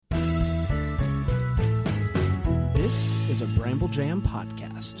is a Bramble Jam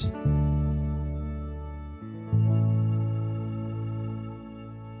podcast.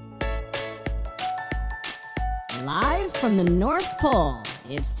 Live from the North Pole,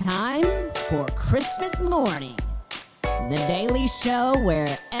 it's time for Christmas Morning, the daily show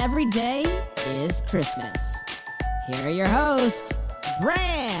where every day is Christmas. Here are your hosts,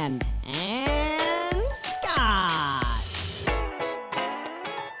 Brand and Scott.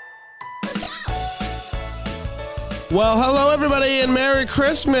 Well, hello, everybody, and Merry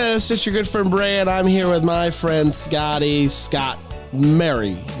Christmas. It's your good friend, Brand. I'm here with my friend, Scotty. Scott,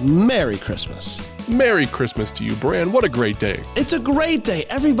 Merry Christmas. Merry Christmas to you, Brand. What a great day. It's a great day.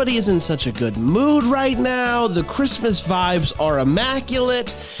 Everybody is in such a good mood right now. The Christmas vibes are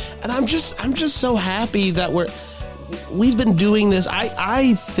immaculate. And I'm just so happy that we've been doing this.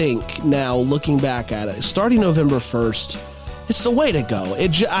 I think now, looking back at it, starting November 1st, it's the way to go.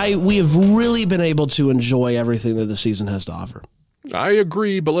 We have really been able to enjoy everything that the season has to offer. I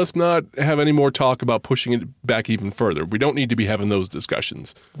agree, but let's not have any more talk about pushing it back even further. We don't need to be having those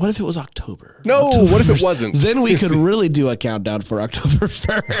discussions. What if it was October? No, October what if 1st? It wasn't? Then we could really do a countdown for October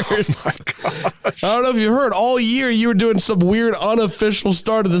 1st. Oh my gosh. I don't know if you heard, all year you were doing some weird unofficial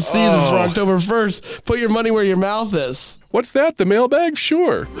start of the season for October 1st. Put your money where your mouth is. What's that? The mailbag?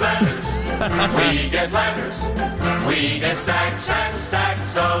 Sure. Letters. We get letters. We get stacks and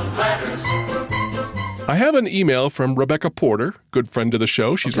stacks of letters. I have an email from Rebecca Porter, good friend of the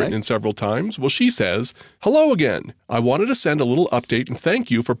show. She's Okay. written in several times. Well, she says, "Hello again. I wanted to send a little update and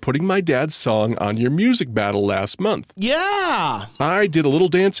thank you for putting my dad's song on your music battle last month. Yeah. I did a little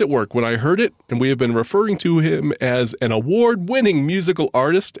dance at work when I heard it, and we have been referring to him as an award-winning musical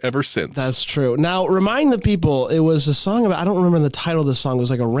artist ever since." That's true. Now, remind the people, it was a song about, I don't remember the title of the song. It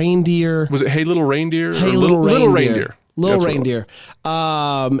was like a reindeer. Was it Hey Little Reindeer? Hey Or Little Reindeer. Little Reindeer. Little That's what it was.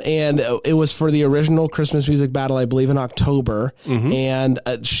 Reindeer. And it was for the original Christmas music battle, I believe, in October. Mm-hmm. And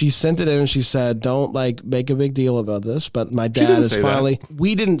she sent it in and she said, don't make a big deal about this. But my dad didn't is say finally,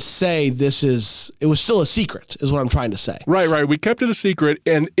 we didn't say it was still a secret, is what I'm trying to say. Right. We kept it a secret,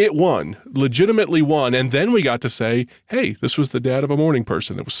 and it won, legitimately won. And then we got to say, hey, this was the dad of a morning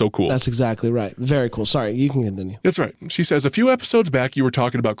person. It was so cool. That's exactly right. Very cool. Sorry, you can continue. That's right. She says, a few episodes back, you were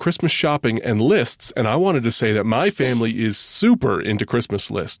talking about Christmas shopping and lists, and I wanted to say that my family is super into Christmas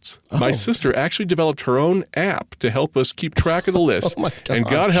lists. My sister actually developed her own app to help us keep track of the list. Oh my gosh. And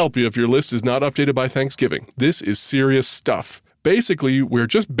God help you if your list is not updated by Thanksgiving. This is serious stuff. Basically, we're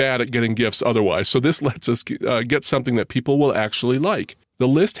just bad at getting gifts otherwise, so this lets us get something that people will actually like. The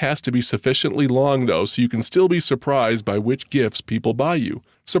list has to be sufficiently long, though, so you can still be surprised by which gifts people buy you.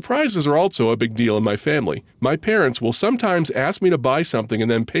 Surprises are also a big deal in my family. My parents will sometimes ask me to buy something and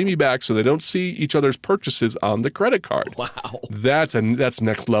then pay me back so they don't see each other's purchases on the credit card. Wow. That's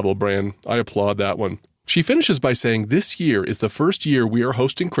next level, Bran. I applaud that one. She finishes by saying, this year is the first year we are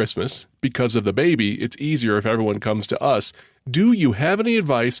hosting Christmas. Because of the baby, it's easier if everyone comes to us. Do you have any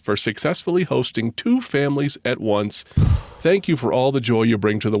advice for successfully hosting two families at once? Thank you for all the joy you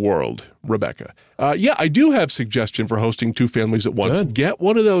bring to the world, Rebecca. Yeah, I do have suggestion for hosting two families at once. Good. Get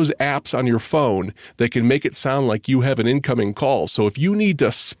one of those apps on your phone that can make it sound like you have an incoming call. So if you need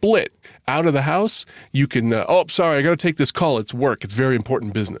to split out of the house, you can, sorry, I got to take this call. It's work. It's very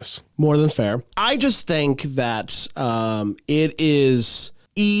important business. More than fair. I just think that it is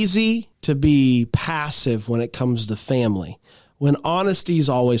easy to be passive when it comes to family, when honesty is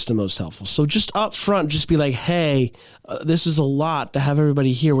always the most helpful. So just up front, just be like, hey, this is a lot to have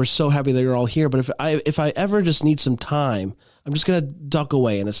everybody here. We're so happy that you're all here. But if I ever just need some time, I'm just going to duck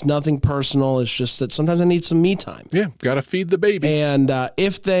away. And it's nothing personal. It's just that sometimes I need some me time. Yeah, got to feed the baby. And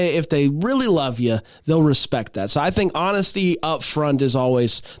if they really love you, they'll respect that. So I think honesty up front is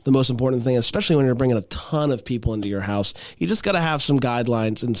always the most important thing, especially when you're bringing a ton of people into your house. You just got to have some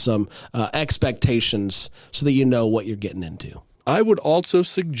guidelines and some expectations so that you know what you're getting into. I would also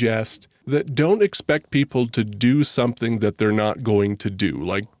suggest that don't expect people to do something that they're not going to do.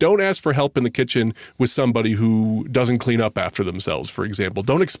 Like, don't ask for help in the kitchen with somebody who doesn't clean up after themselves, for example.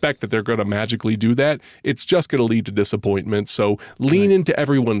 Don't expect that they're going to magically do that. It's just going to lead to disappointment. So lean into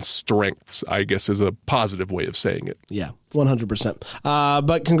everyone's strengths, I guess, is a positive way of saying it. Yeah, 100%.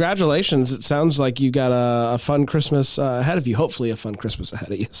 But congratulations. It sounds like you got a fun Christmas ahead of you, hopefully a fun Christmas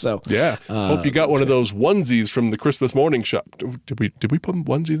ahead of you. So Yeah. Hope you got one of those onesies from the Christmas morning shop. Did we put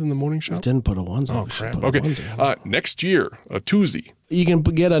onesies in the morning shop? didn't put a onesie. Oh, We should crap. put a Okay. onesie. Next year, a twosie. You can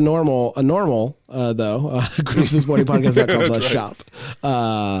get a normal ChristmasMorningPodcast.com/shop.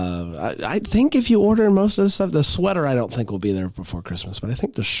 I think if you order most of the stuff, the sweater I don't think will be there before Christmas, but I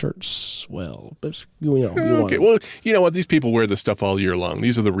think the shirts will. But you want okay. it. Well, you know what? These people wear this stuff all year long.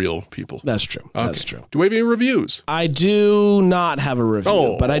 These are the real people. That's true. Okay. That's true. Do we have any reviews? I do not have a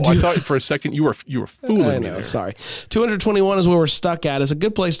review, but I do. I thought for a second you were fooling I me know, there. sorry. 221 is where we're stuck at. It's a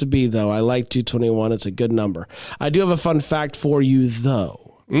good place to be, though. I like 221. It's a good number. I do have a fun fact for you,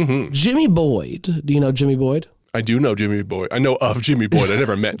 though. Mm-hmm. Jimmy Boyd. Do you know Jimmy Boyd? I do know Jimmy Boyd. I know of Jimmy Boyd. I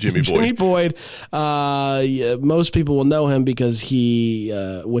never met Jimmy Boyd. Jimmy Boyd, most people will know him because he,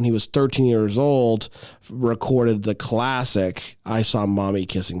 when he was 13 years old, recorded the classic I Saw Mommy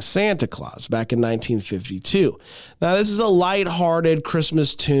Kissing Santa Claus back in 1952. Now, this is a lighthearted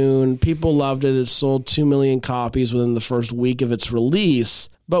Christmas tune. People loved it. It sold 2 million copies within the first week of its release.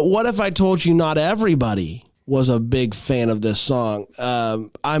 But what if I told you not everybody was a big fan of this song?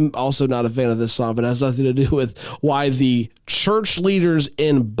 I'm also not a fan of this song, but it has nothing to do with why the church leaders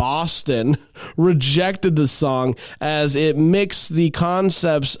in Boston rejected the song, as it mixed the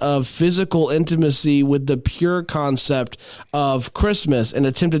concepts of physical intimacy with the pure concept of Christmas and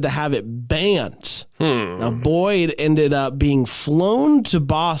attempted to have it banned. Now, Boyd ended up being flown to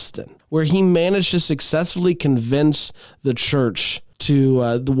Boston, where he managed to successfully convince the church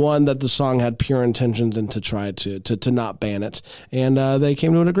to the one that the song had pure intentions and to try to not ban it, and they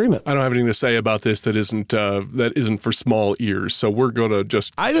came to an agreement. I don't have anything to say about this that isn't for small ears. So we're gonna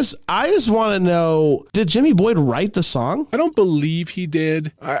just. I just want to know: did Jimmy Boyd write the song? I don't believe he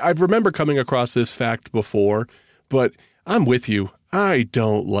did. I remember coming across this fact before, but I'm with you. I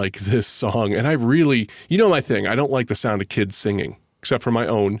don't like this song, and I really, you know my thing. I don't like the sound of kids singing, except for my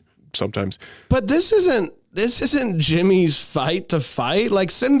own sometimes. But this isn't Jimmy's fight to fight.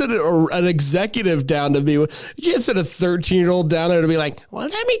 Like, send an executive down to me. You can't send a 13-year-old down there to be like, well,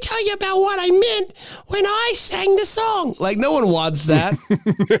 let me tell you about what I meant when I sang the song. Like, no one wants that.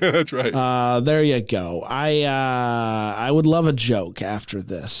 That's right. There you go. I would love a joke after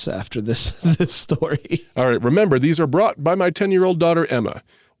this story. All right. Remember, these are brought by my 10-year-old daughter, Emma.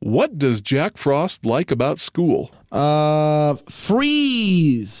 What does Jack Frost like about school?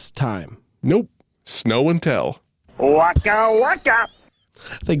 Freeze time. Nope. Snow and Tell. Waka waka. I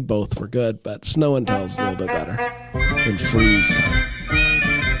think both were good, but Snow and Tell's a little bit better than Freeze time.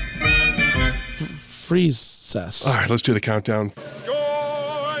 Freeze cess. All right, let's do the countdown.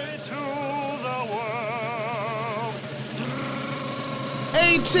 Joy to the world.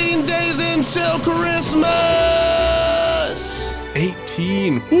 18 days until Christmas.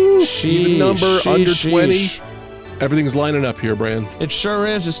 18. Woo. Even number, under 20. Everything's lining up here, Bran. It sure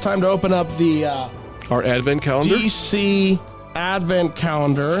is. It's time to open up the Our advent calendar. DC Advent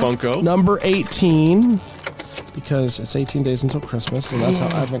Calendar. Funko. Number 18. Because it's 18 days until Christmas, and that's how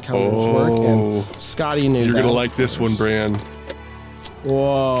Advent calendars work. And Scotty knew You're that. going to like this one, Bran.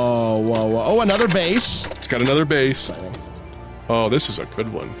 Whoa. Oh, another base. It's got another base. Exciting. Oh, this is a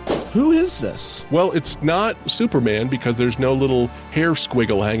good one. Who is this? Well, it's not Superman because there's no little hair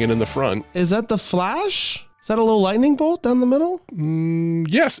squiggle hanging in the front. Is that the Flash? Is that a little lightning bolt down the middle?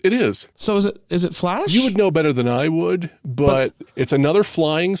 Yes, it is. So is it Flash? You would know better than I would, but it's another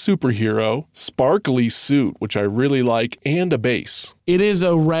flying superhero, sparkly suit, which I really like, and a base. It is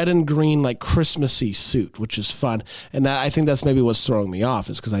a red and green, like, Christmassy suit, which is fun. And I think that's maybe what's throwing me off,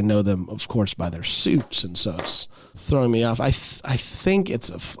 is because I know them, of course, by their suits, and so it's throwing me off. I think it's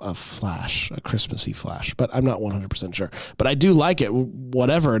a Flash, a Christmassy Flash, but I'm not 100% sure. But I do like it,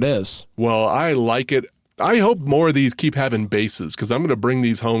 whatever it is. Well, I like it. I hope more of these keep having bases because I'm going to bring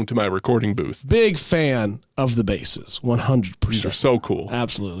these home to my recording booth. Big fan of the bases, 100%. These are so cool.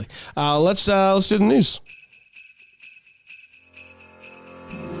 Absolutely. Let's do the news.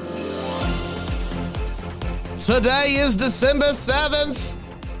 Today is December 7th.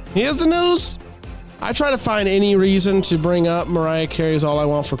 Here's the news. I try to find any reason to bring up Mariah Carey's All I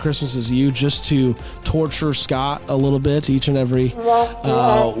Want for Christmas Is You just to torture Scott a little bit each and every week.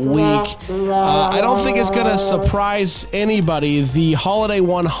 I don't think it's going to surprise anybody. The Holiday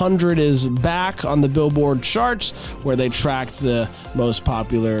 100 is back on the Billboard charts where they track the most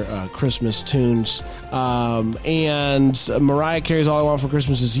popular Christmas tunes. And Mariah Carey's All I Want for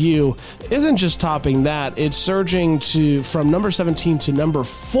Christmas Is You isn't just topping that. It's surging from number 17 to number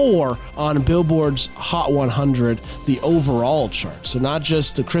 4 on Billboard's Hot 100, the overall chart. So not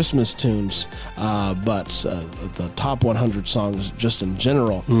just the Christmas tunes, but the top 100 songs just in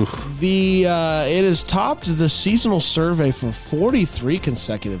general. It has topped the seasonal survey for 43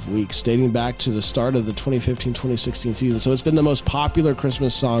 consecutive weeks, dating back to the start of the 2015-2016 season. So it's been the most popular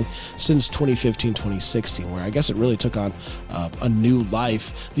Christmas song since 2015-2016, where I guess it really took on a new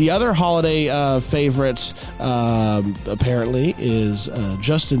life. The other holiday favorites, apparently, is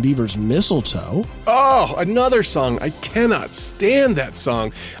Justin Bieber's Mistletoe. Oh, another song. I cannot stand that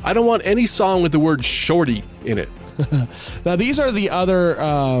song. I don't want any song with the word shorty in it. Now, these are the other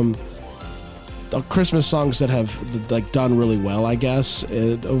Christmas songs that have done really well, I guess,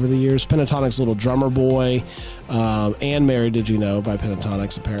 over the years. Pentatonic's Little Drummer Boy and Mary Did You Know by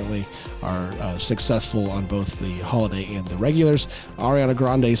Pentatonics apparently are successful on both the holiday and the regulars. Ariana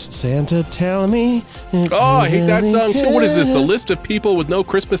Grande's Santa Tell Me. Oh, I hate that song too. What is this, the list of people with no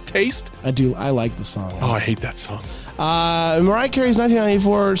Christmas taste? I like the song. Oh, I hate that song. Mariah Carey's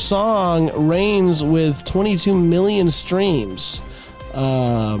 1994 song reigns with 22 million streams.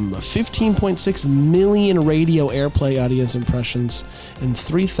 15.6 million radio airplay audience impressions and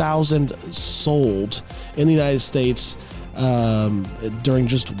 3,000 sold in the United States during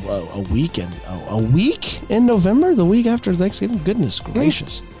just a weekend. A week in November, the week after Thanksgiving? Goodness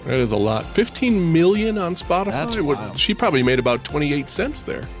gracious. That is a lot. 15 million on Spotify? That's wild. She probably made about 28 cents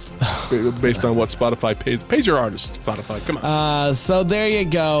there based on what Spotify pays. Pays your artists, Spotify. Come on. So there you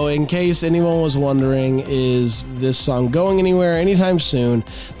go. In case anyone was wondering, is this song going anywhere anytime soon?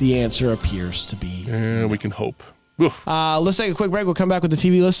 The answer appears to be We can hope. Let's take a quick break. We'll come back with the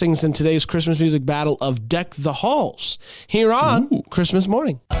TV listings in today's Christmas music battle of Deck the Halls here on Christmas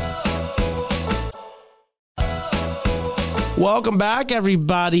Morning. Welcome back,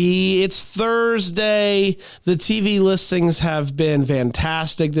 everybody. It's Thursday. The TV listings have been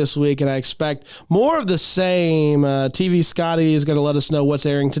fantastic this week, and I expect more of the same. TV Scotty is going to let us know what's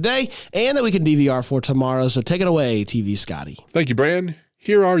airing today and that we can DVR for tomorrow. So take it away, TV Scotty. Thank you, Brian.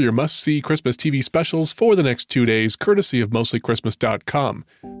 Here are your must-see Christmas TV specials for the next 2 days, courtesy of mostlychristmas.com.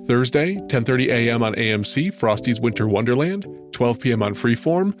 Thursday, 10:30 a.m. on AMC, Frosty's Winter Wonderland. 12 p.m. on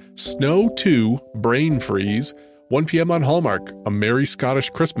Freeform, Snow 2, Brain Freeze. 1 p.m. on Hallmark, A Merry Scottish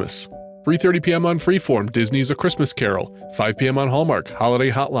Christmas. 3:30 p.m. on Freeform, Disney's A Christmas Carol. 5 p.m. on Hallmark, Holiday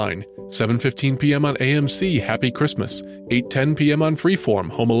Hotline. 7:15 p.m. on AMC, Happy Christmas. 8:10 p.m. on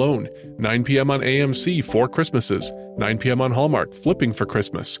Freeform, Home Alone. 9 p.m. on AMC, Four Christmases. 9 p.m. on Hallmark, Flipping for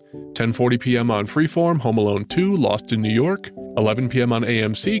Christmas. 10:40 p.m. on Freeform, Home Alone 2, Lost in New York. 11 p.m. on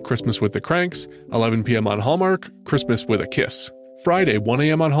AMC, Christmas with the Cranks. 11 p.m. on Hallmark, Christmas with a Kiss. Friday, 1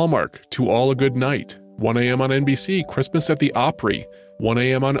 a.m. on Hallmark, To All a Good Night. 1 a.m. on NBC, Christmas at the Opry. 1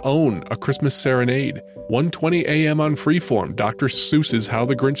 a.m. on OWN, A Christmas Serenade. 1:20 a.m. on Freeform, Dr. Seuss's How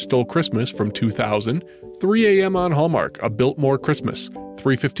the Grinch Stole Christmas from 2000. 3 a.m. on Hallmark, A Biltmore Christmas.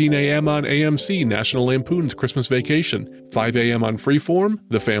 3:15 a.m. on AMC, National Lampoon's Christmas Vacation. 5 a.m. on Freeform,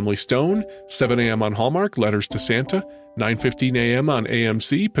 The Family Stone. 7 a.m. on Hallmark, Letters to Santa. 9:15 a.m. on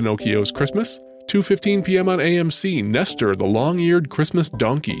AMC, Pinocchio's Christmas. 2:15 p.m. on AMC, Nestor, the Long-Eared Christmas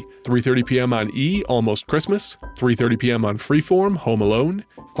Donkey. 3:30 p.m. on E, Almost Christmas. 3:30 p.m. on Freeform, Home Alone.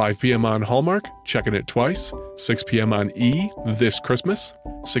 5 p.m. on Hallmark, Checking It Twice. 6 p.m. on E, This Christmas.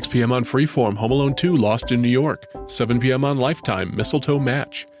 6 p.m. on Freeform, Home Alone 2, Lost in New York. 7 p.m. on Lifetime, Mistletoe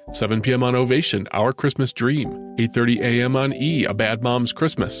Match. 7 p.m. on Ovation, Our Christmas Dream. 8:30 a.m. on E, A Bad Mom's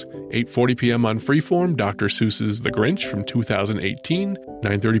Christmas. 8:40 p.m. on Freeform, Dr. Seuss's The Grinch from 2018.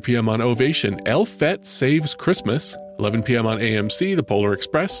 9:30 p.m. on Ovation, Elfette Saves Christmas. 11 p.m. on AMC, The Polar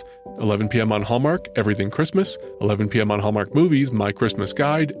Express. 11 p.m. on Hallmark, Everything Christmas. 11 p.m. on Hallmark Movies, My Christmas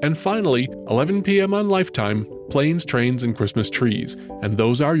Guide. And finally, 11 p.m. on Lifetime, Planes, Trains, and Christmas Trees. And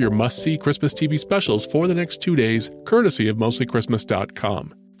those are your must-see Christmas TV specials for the next 2 days, courtesy of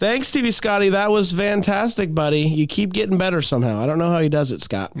mostlychristmas.com. Thanks, TV Scotty. That was fantastic, buddy. You keep getting better somehow. I don't know how he does it,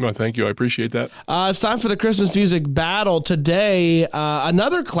 Scott. Well, thank you. I appreciate that. It's time for the Christmas music battle. Today,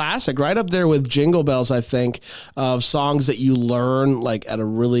 another classic, right up there with Jingle Bells, I think, of songs that you learn like at a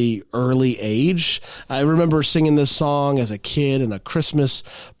really early age. I remember singing this song as a kid in a Christmas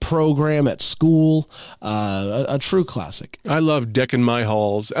program at school. A true classic. I love Deckin' My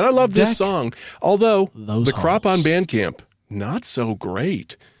Halls, and I love this song. Although, the crop on Bandcamp, not so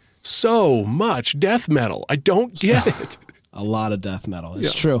great. So much death metal. I don't get it. A lot of death metal.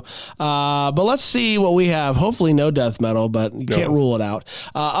 It's true. But let's see what we have. Hopefully no death metal, but you can't rule it out.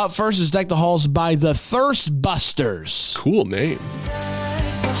 Up first is Deck the Halls by the Thirst Busters. Cool name.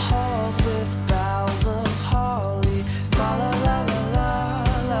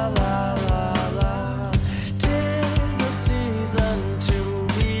 Tis the season to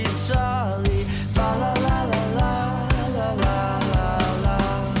be jolly.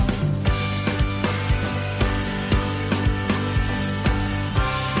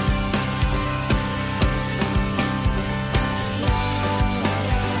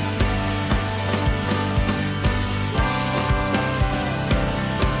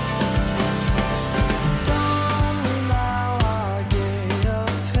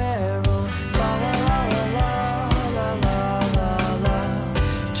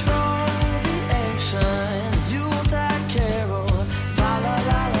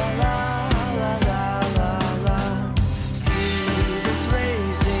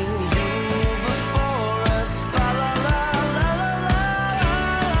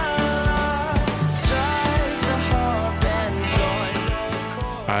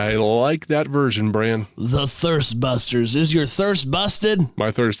 I like that version, Bran. The Thirst Busters. Is your thirst busted?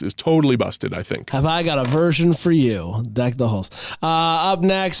 My thirst is totally busted, I think. Have I got a version for you? Deck the Halls. Up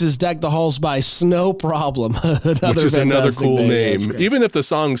next is Deck the Halls by Snow Problem. Which is another fantastic cool band. name. Even if the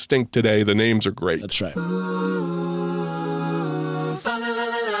songs stink today, the names are great. That's right.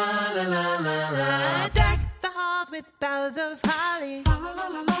 Deck the halls with boughs of holly.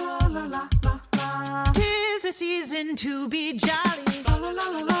 'Tis the season to be jolly.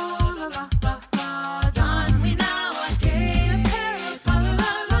 Don we now a gay apparel.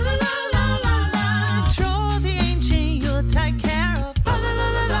 Troll the ancient Yuletide carol.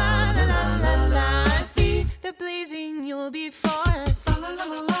 See the blazing Yule before us.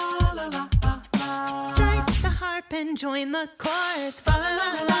 Strike the harp and join the chorus. Follow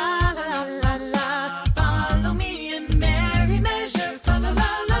me in merry measure. While I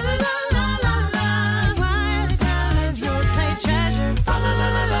tell of Yuletide treasure.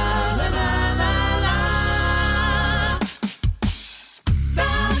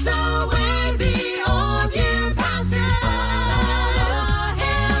 Fast away the old year passes.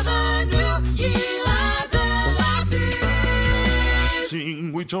 Hail the new year, lads and lassies.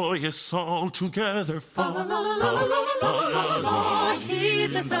 Sing we joyous all together.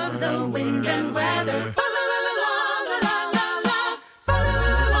 Heedless of the wind and weather.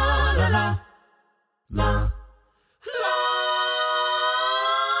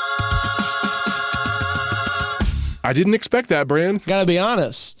 I didn't expect that, Bran. Gotta be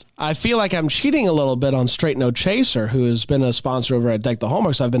honest. I feel like I'm cheating a little bit on Straight No Chaser, who has been a sponsor over at Deck the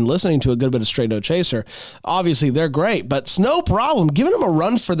Hallmarks. I've been listening to a good bit of Straight No Chaser. Obviously, they're great, but it's no problem. Giving them a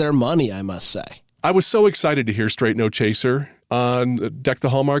run for their money, I must say. I was so excited to hear Straight No Chaser on Deck the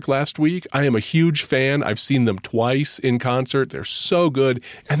Hallmark last week. I am a huge fan. I've seen them twice in concert. They're so good,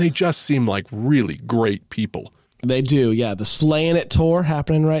 and they just seem like really great people. They do, yeah. The Slaying It tour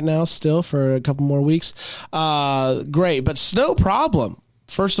happening right now still for a couple more weeks. Great, but Snow Problem.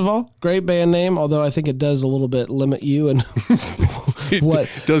 First of all, great band name, although I think it does a little bit limit you and what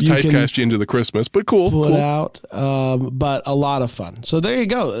It does you can typecast you into the Christmas, but cool. put cool. out, but a lot of fun. So there you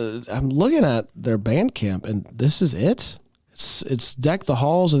go. I'm looking at their Bandcamp, and this is it. It's Deck the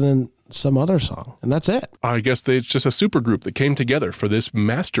Halls and then some other song, and that's it. I guess it's just a super group that came together for this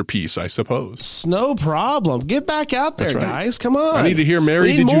masterpiece, I suppose. Snow Problem. Get back out there, That's right. guys. Come on. I need to hear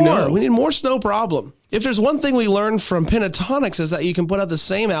Mary, We need Did You more. Know? We need more Snow Problem. If there's one thing we learned from Pentatonics is that you can put out the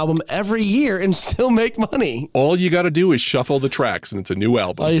same album every year and still make money. All you got to do is shuffle the tracks, and it's a new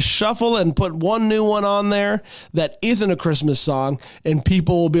album. You shuffle and put one new one on there that isn't a Christmas song, and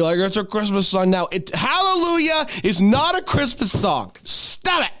people will be like, it's a Christmas song. Now, Hallelujah is not a Christmas song.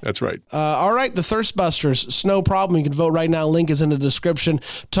 Stop it. That's right. All right, the Thirst Busters, Snow Problem. You can vote right now. Link is in the description.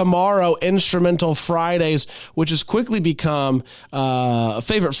 Tomorrow, Instrumental Fridays, which has quickly become a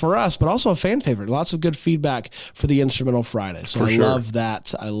favorite for us, but also a fan favorite. Lots of good feedback for the Instrumental Friday. So For I sure. love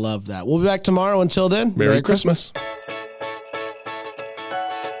that. I love that. We'll be back tomorrow. Until then, Merry Christmas.